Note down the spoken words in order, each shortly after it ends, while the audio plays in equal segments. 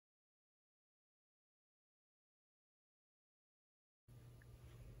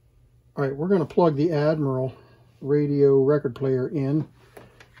All right, we're going to plug the Admiral radio record player in,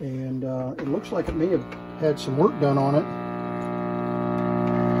 and it looks like it may have had some work done on it.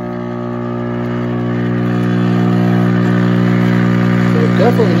 So it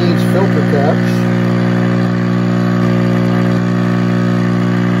definitely needs filter caps.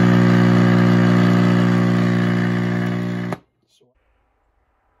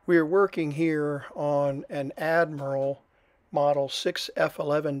 We're working here on an Admiral model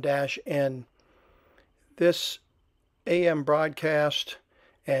 6F11-N. This AM broadcast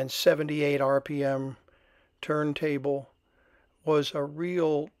and 78 RPM turntable was a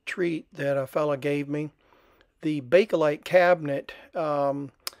real treat that a fella gave me. The Bakelite cabinet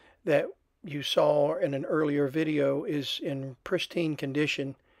that you saw in an earlier video is in pristine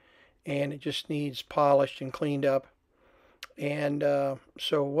condition, and it just needs polished and cleaned up. And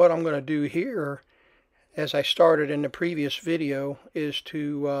so what I'm going to do here, as I started in the previous video, is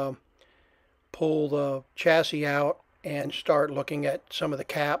to pull the chassis out and start looking at some of the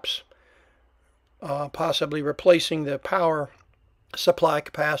caps, possibly replacing the power supply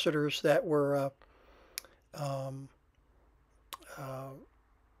capacitors that were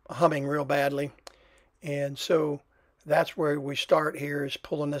humming real badly. And so that's where we start here, is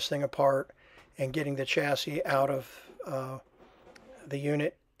pulling this thing apart and getting the chassis out of the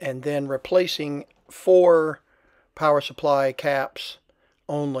unit, and then replacing 4 power supply caps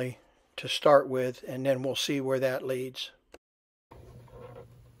only to start with, and then we'll see where that leads.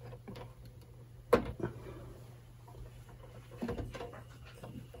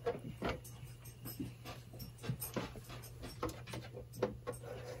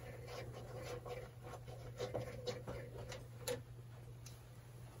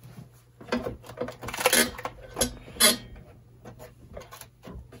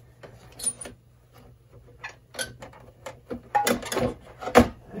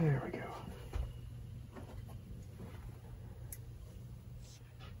 There we go.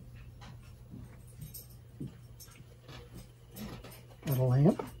 Got a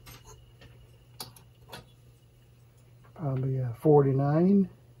lamp. Probably a 49,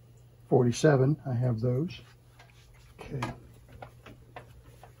 47. I have those. Okay.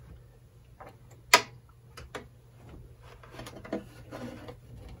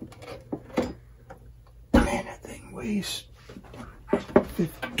 Man, that thing weighs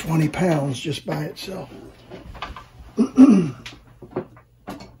 20 pounds just by itself.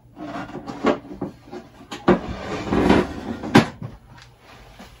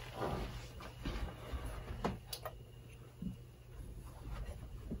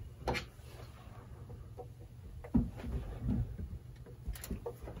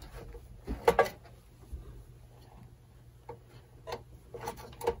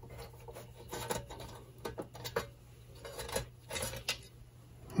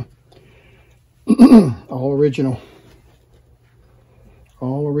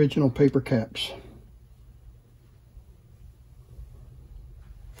 All original paper caps.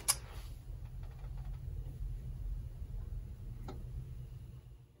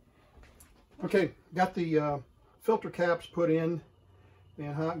 Okay, got the filter caps put in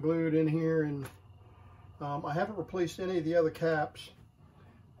and hot glued in here, and I haven't replaced any of the other caps,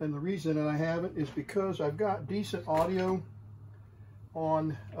 and the reason that I haven't is because I've got decent audio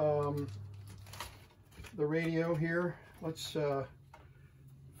on the radio here. Let's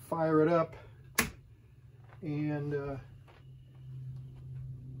fire it up and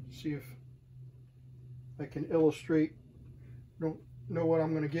see if I can illustrate. Don't know what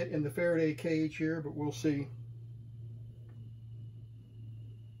I'm going to get in the Faraday cage here, but we'll see.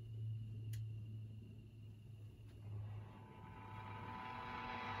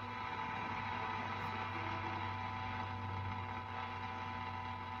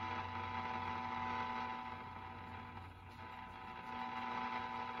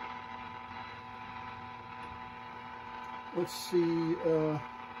 Let's see.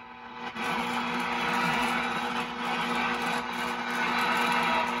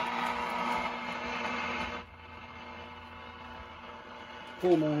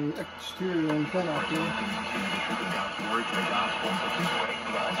 Pull my exterior antenna off here.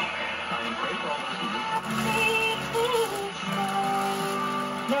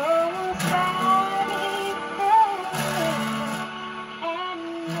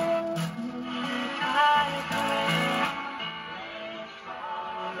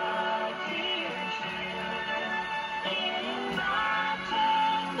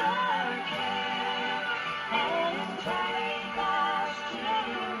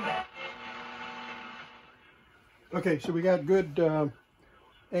 Okay, so we got good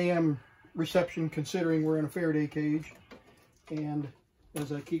AM reception considering we're in a Faraday cage, and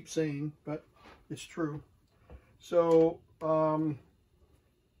as I keep saying, but it's true. So, and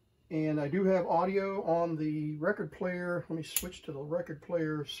I do have audio on the record player. Let me switch to the record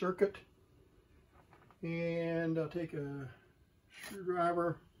player circuit. And I'll take a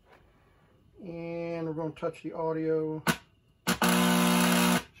screwdriver and we're going to touch the audio.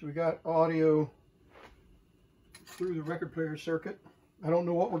 So we got audio through the record player circuit. I don't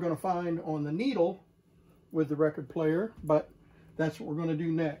know what we're going to find on the needle with the record player, but that's what we're going to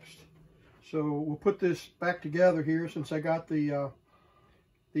do next. So we'll put this back together here since I got the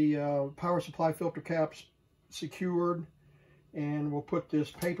power supply filter caps secured, and we'll put this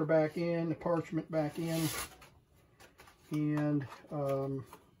paper back in, the parchment back in, and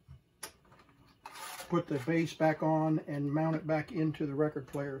put the base back on and mount it back into the record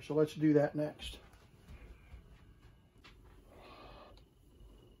player. So let's do that next.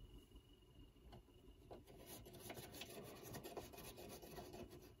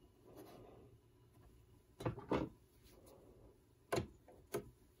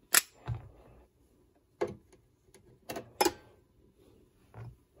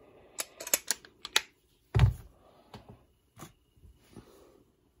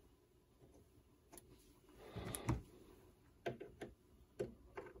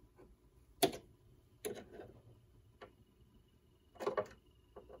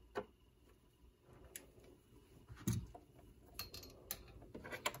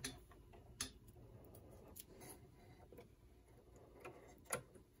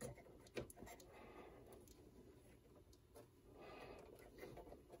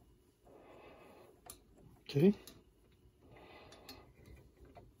 Okay.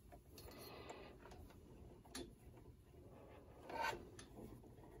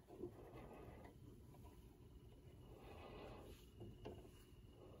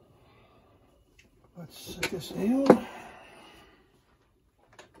 Let's set this down.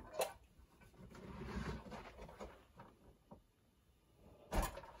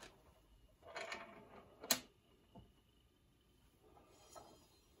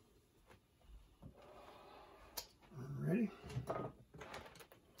 Ready?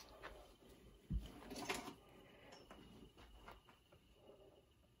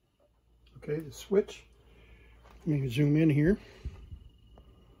 Okay, the switch. Let me zoom in here.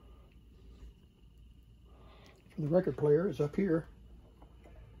 For the record player is up here,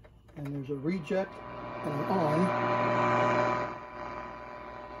 and there's a reject and an on.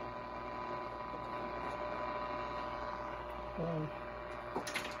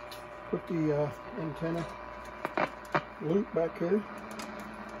 Put the antenna loop back here.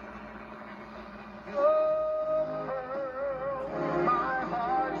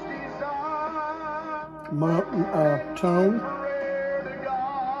 Tone.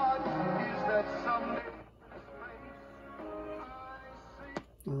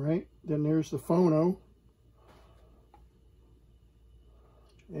 All right, then there's the phono,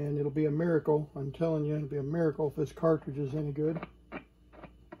 and it'll be a miracle. I'm telling you, it'll be a miracle if this cartridge is any good.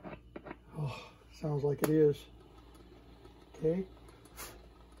 Oh, sounds like it is. Okay,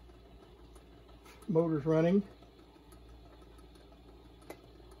 motor's running.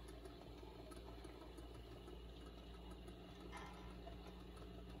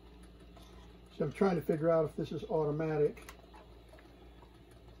 So I'm trying to figure out if this is automatic.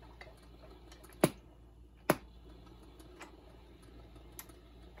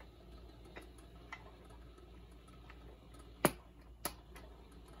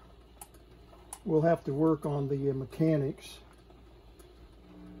 We'll have to work on the mechanics.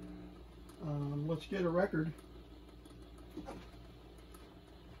 Let's get a record.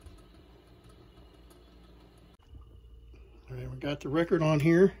 All right, we got the record on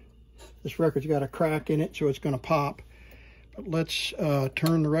here. This record's got a crack in it, so it's going to pop. But let's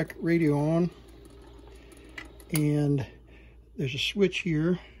turn the radio on. And there's a switch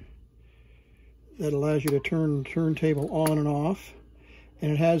here that allows you to turn the turntable on and off.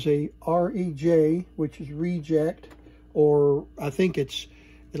 And it has a REJ, which is reject, or I think it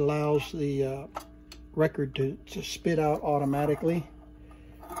allows the record to spit out automatically.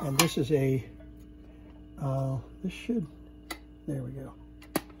 And this is a, there we go.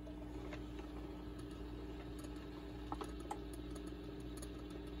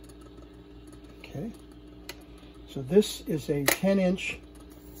 Okay, so this is a 10-inch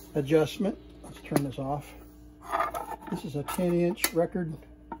adjustment. Let's turn this off. This is a 10-inch record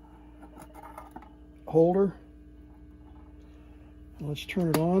holder. Let's turn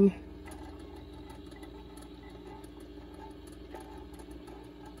it on.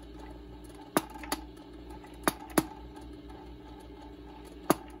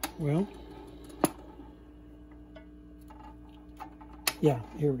 Well, Yeah,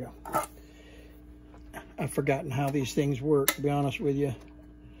 here we go. I've forgotten how these things work, to be honest with you.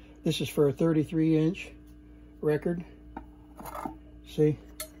 This is for a 33-inch record. See?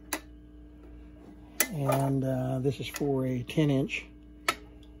 And this is for a 10-inch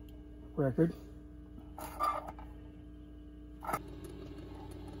record.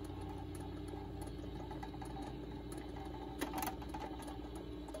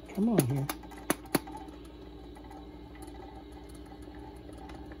 Come on here.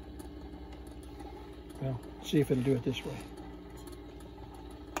 Well, see if it'll do it this way.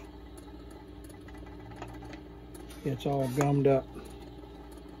 It's all gummed up.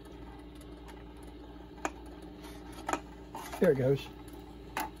 There it goes.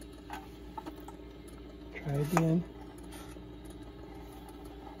 Try again.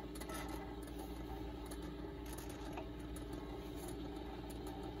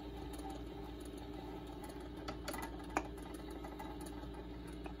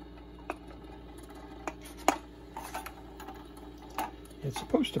 It's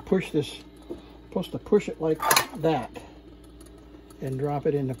supposed to push this, it like that and drop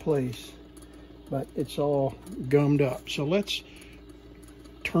it into place, but it's all gummed up. So let's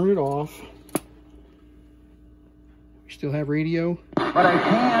turn it off. We still have radio. But I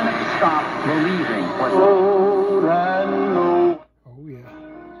can't stop believing what Oh yeah.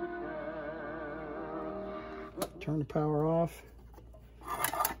 Turn the power off.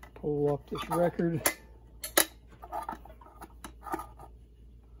 Pull up this record.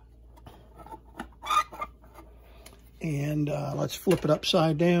 And let's flip it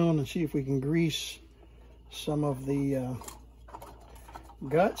upside down and see if we can grease some of the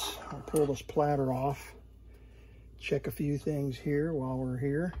guts. I'll pull this platter off. Check a few things here while we're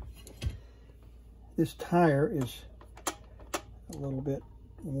here. This tire is a little bit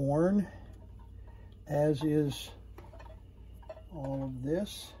worn, as is all of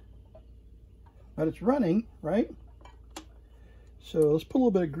this. But it's running, right? So let's put a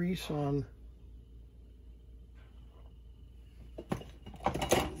little bit of grease on.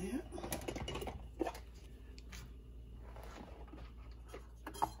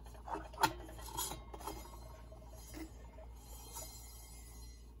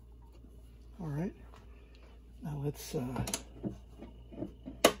 All right, now let's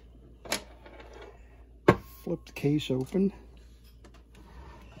flip the case open.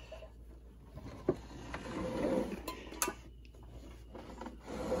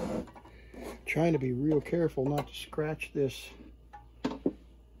 Trying to be real careful not to scratch this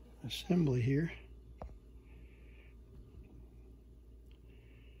assembly here.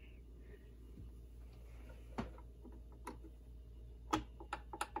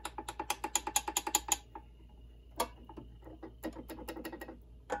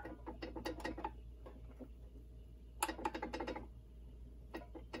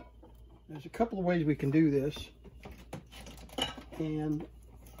 There's a couple of ways we can do this, and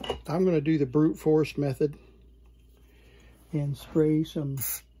I'm going to do the brute force method and spray some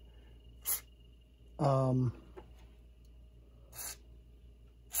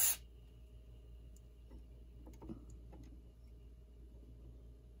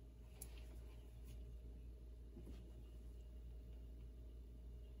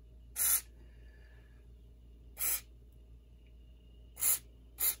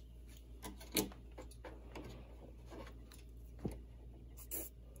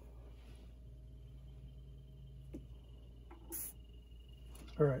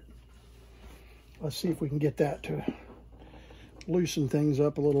all right, let's see if we can get that to loosen things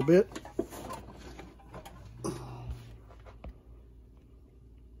up a little bit.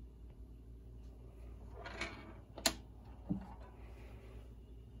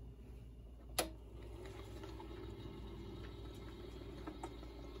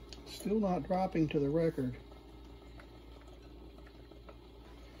 Still not dropping to the record.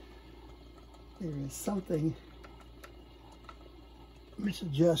 There is something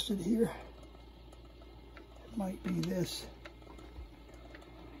misadjusted here. It might be this.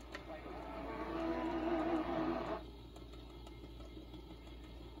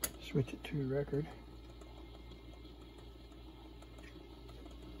 Switch it to record.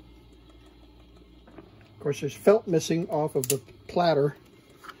 Of course, there's felt missing off of the platter,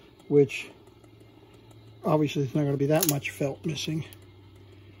 which obviously there's not going to be that much felt missing.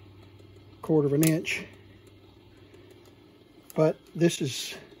 1/4 of an inch. But this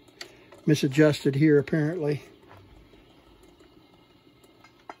is misadjusted here apparently.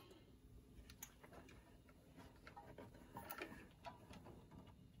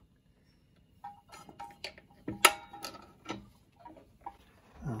 I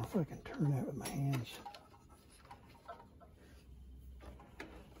don't know if I can turn that with my hands.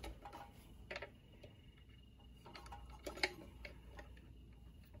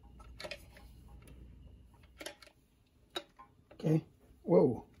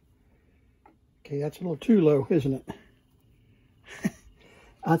 Whoa. Okay, that's a little too low, isn't it?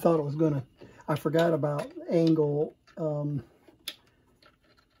 I thought it was gonna, I forgot about angle. We're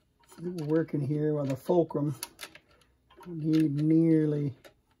working here with a fulcrum. Need nearly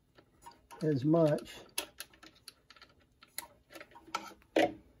as much.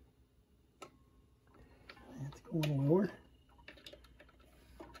 That's going lower.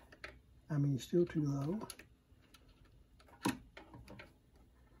 I mean, still too low.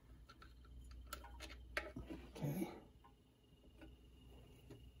 Okay.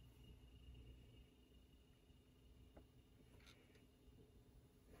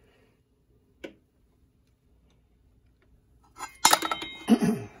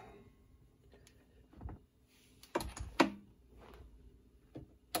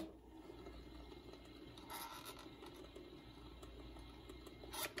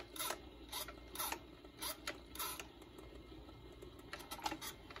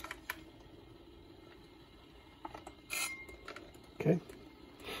 Okay.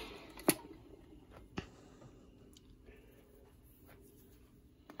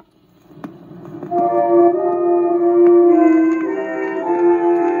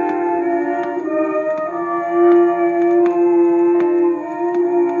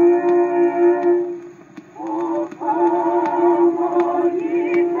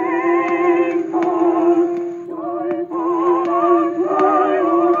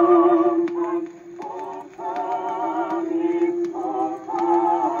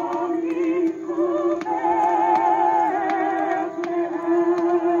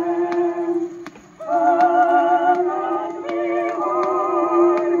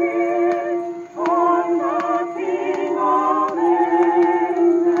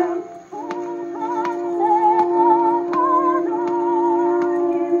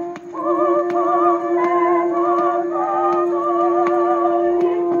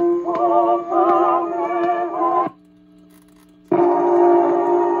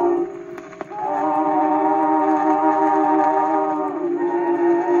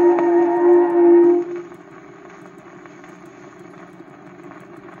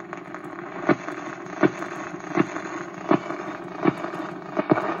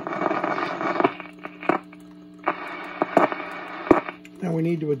 Now we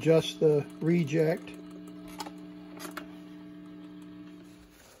need to adjust the reject.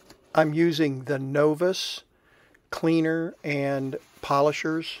 I'm using the Novus cleaner and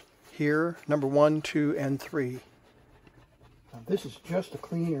polishers here, number 1, 2, and 3. Now this is just a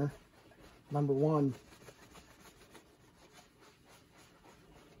cleaner, number 1.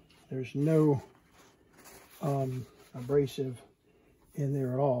 There's no abrasive in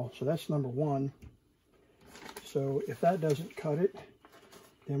there at all, so that's number 1. So if that doesn't cut it,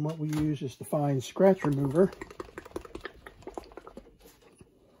 then what we use is the fine scratch remover.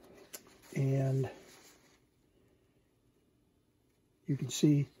 And you can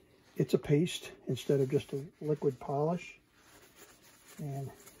see it's a paste instead of just a liquid polish. And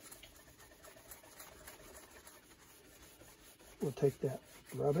we'll take that,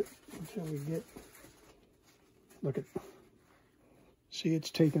 rub it until we get, look at, see it's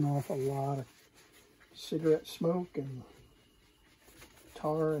taken off a lot of cigarette smoke and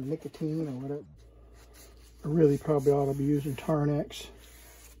tar and nicotine or whatever. I really probably ought to be using Tarnex.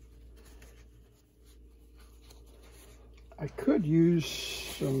 I could use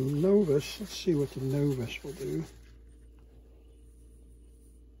some Novus. Let's see what the Novus will do.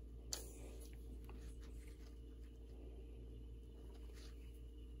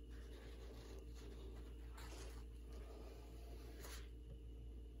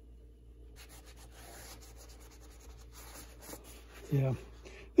 Yeah,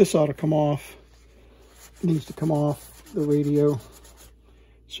 this ought to come off. It needs to come off the radio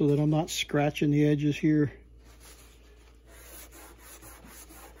so that I'm not scratching the edges here.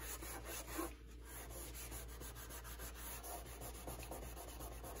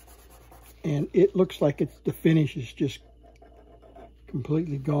 And it looks like the finish is just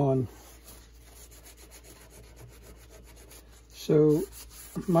completely gone. So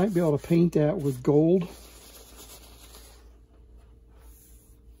I might be able to paint that with gold.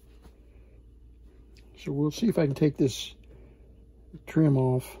 So we'll see if I can take this trim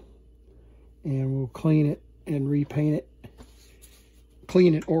off and we'll clean it and repaint it.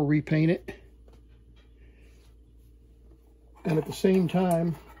 Clean it or repaint it. And at the same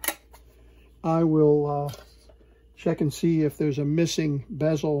time, I will check and see if there's a missing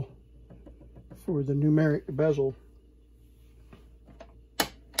bezel for the numeric bezel.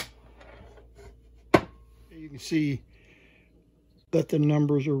 You can see that the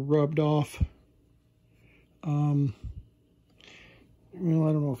numbers are rubbed off. Well,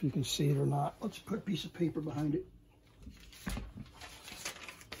 I don't know if you can see it or not. Let's put a piece of paper behind it.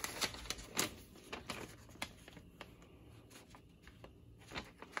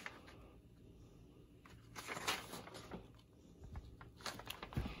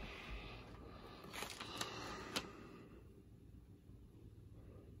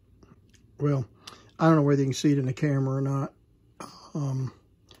 Well, I don't know whether you can see it in the camera or not,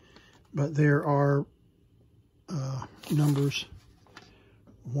 but there are numbers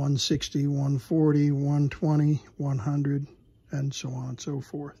 160, 140, 120, 100, and so on and so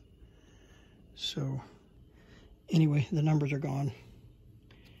forth. So anyway, the numbers are gone.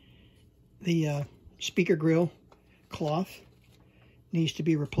 The speaker grill cloth needs to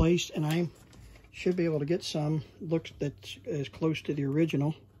be replaced, and I should be able to get some looks that's as close to the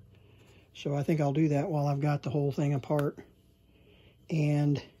original. So I think I'll do that while I've got the whole thing apart.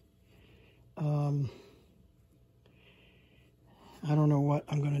 And I don't know what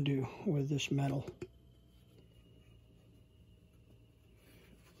I'm going to do with this metal.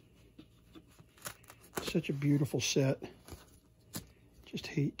 Such a beautiful set. Just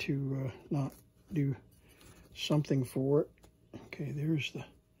hate to not do something for it. Okay, there's the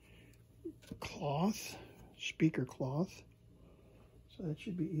cloth, speaker cloth. So that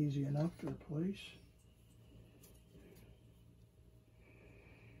should be easy enough to replace.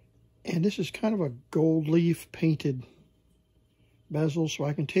 And this is kind of a gold leaf painted bezel, so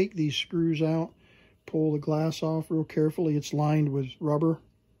I can take these screws out, pull the glass off real carefully. It's lined with rubber,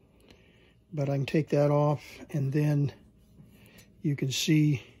 but I can take that off, and then you can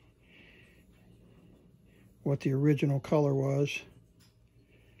see what the original color was.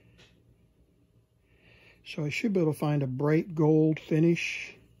 So I should be able to find a bright gold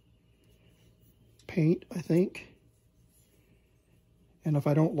finish paint, I think. And if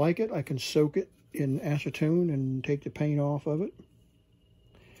I don't like it, I can soak it in acetone and take the paint off of it.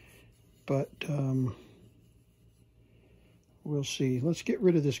 But we'll see. Let's get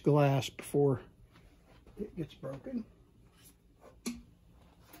rid of this glass before it gets broken.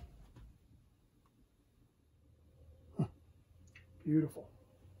 Huh. Beautiful.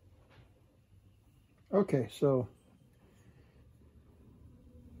 Okay, so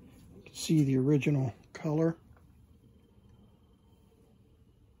you can see the original color.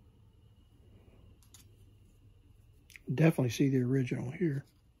 Definitely see the original here.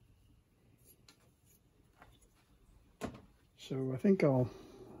 So I think I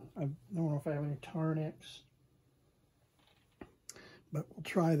don't know if I have any Tarnex, but we'll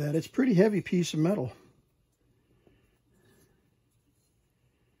try that. It's a pretty heavy piece of metal.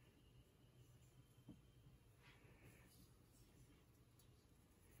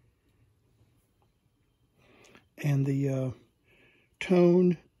 And the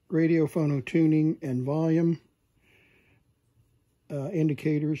tone, radio phono tuning, and volume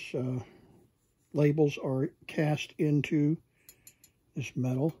indicators, labels are cast into this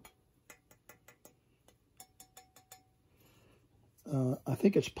metal. I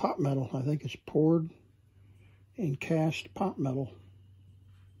think it's pot metal. I think it's poured and cast pot metal.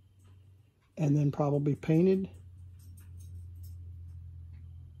 And then probably painted.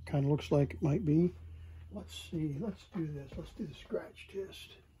 Kind of looks like it might be. Let's see, let's do this. Let's do the scratch test.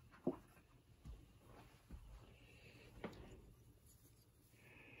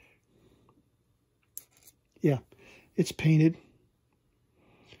 Yeah, it's painted.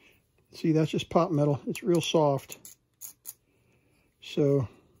 See, that's just pot metal. It's real soft. So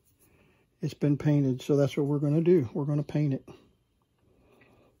it's been painted. So that's what we're going to do. We're going to paint it.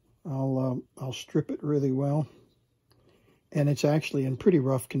 I'll strip it really well. And it's actually in pretty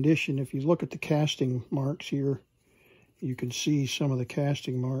rough condition. If you look at the casting marks here, you can see some of the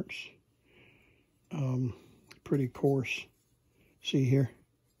casting marks. Pretty coarse. See here?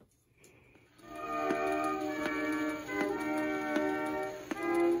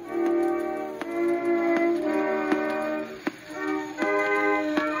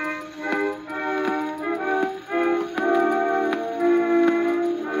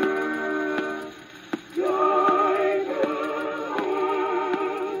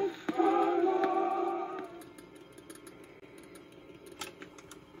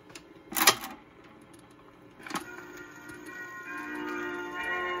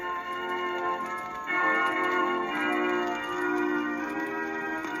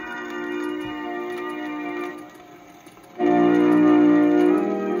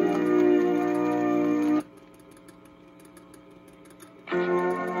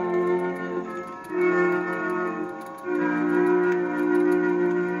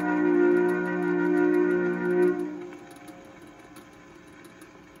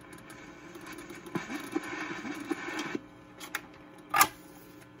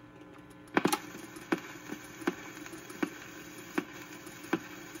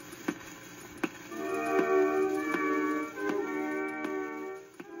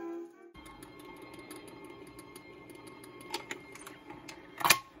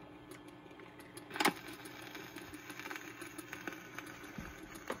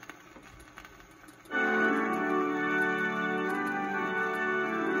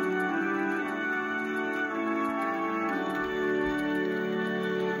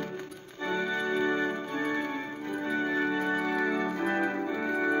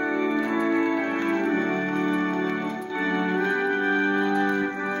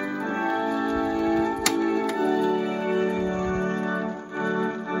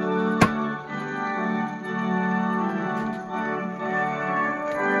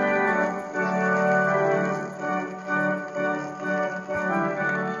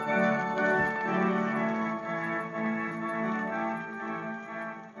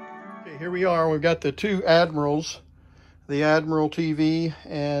 Here we are. We've got the two Admirals, the Admiral TV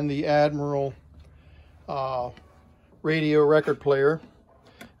and the Admiral radio record player.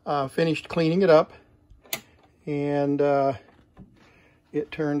 Finished cleaning it up, and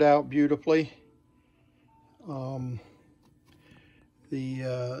it turned out beautifully. The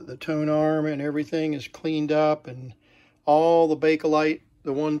tone arm and everything is cleaned up, and all the Bakelite,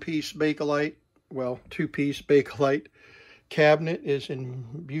 the one-piece Bakelite, well, two-piece Bakelite cabinet is in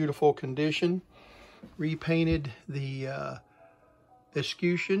beautiful condition. Repainted the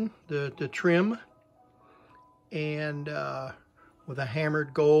escutcheon, the trim, and with a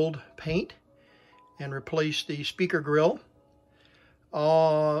hammered gold paint, and replaced the speaker grill.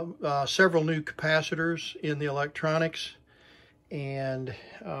 Several new capacitors in the electronics, and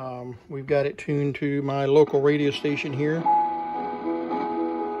we've got it tuned to my local radio station here.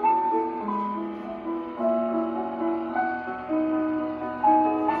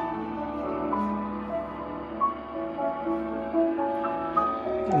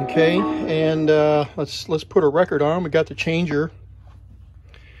 Okay, and let's put a record on. We got the changer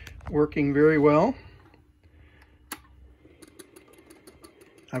working very well.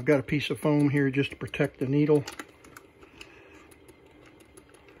 I've got a piece of foam here just to protect the needle.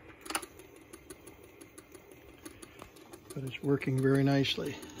 But it's working very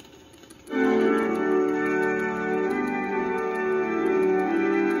nicely.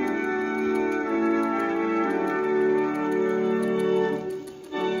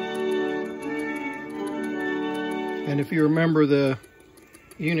 And if you remember, the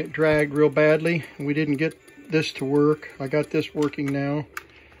unit dragged real badly. We didn't get this to work. I got this working now,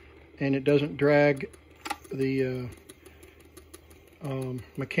 and it doesn't drag the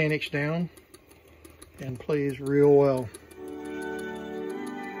mechanics down, and plays real well.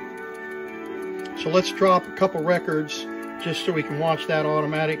 So let's drop a couple records just so we can watch that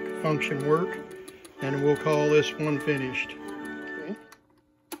automatic function work, and we'll call this one finished. Okay.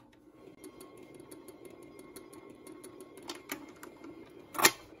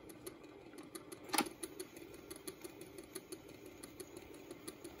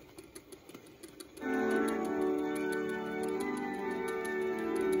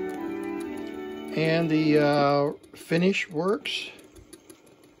 And the finish works.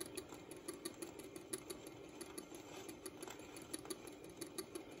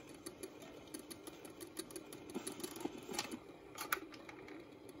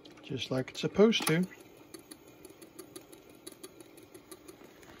 Just like it's supposed to.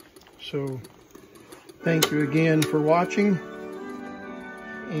 So thank you again for watching,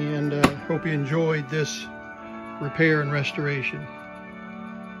 and hope you enjoyed this repair and restoration.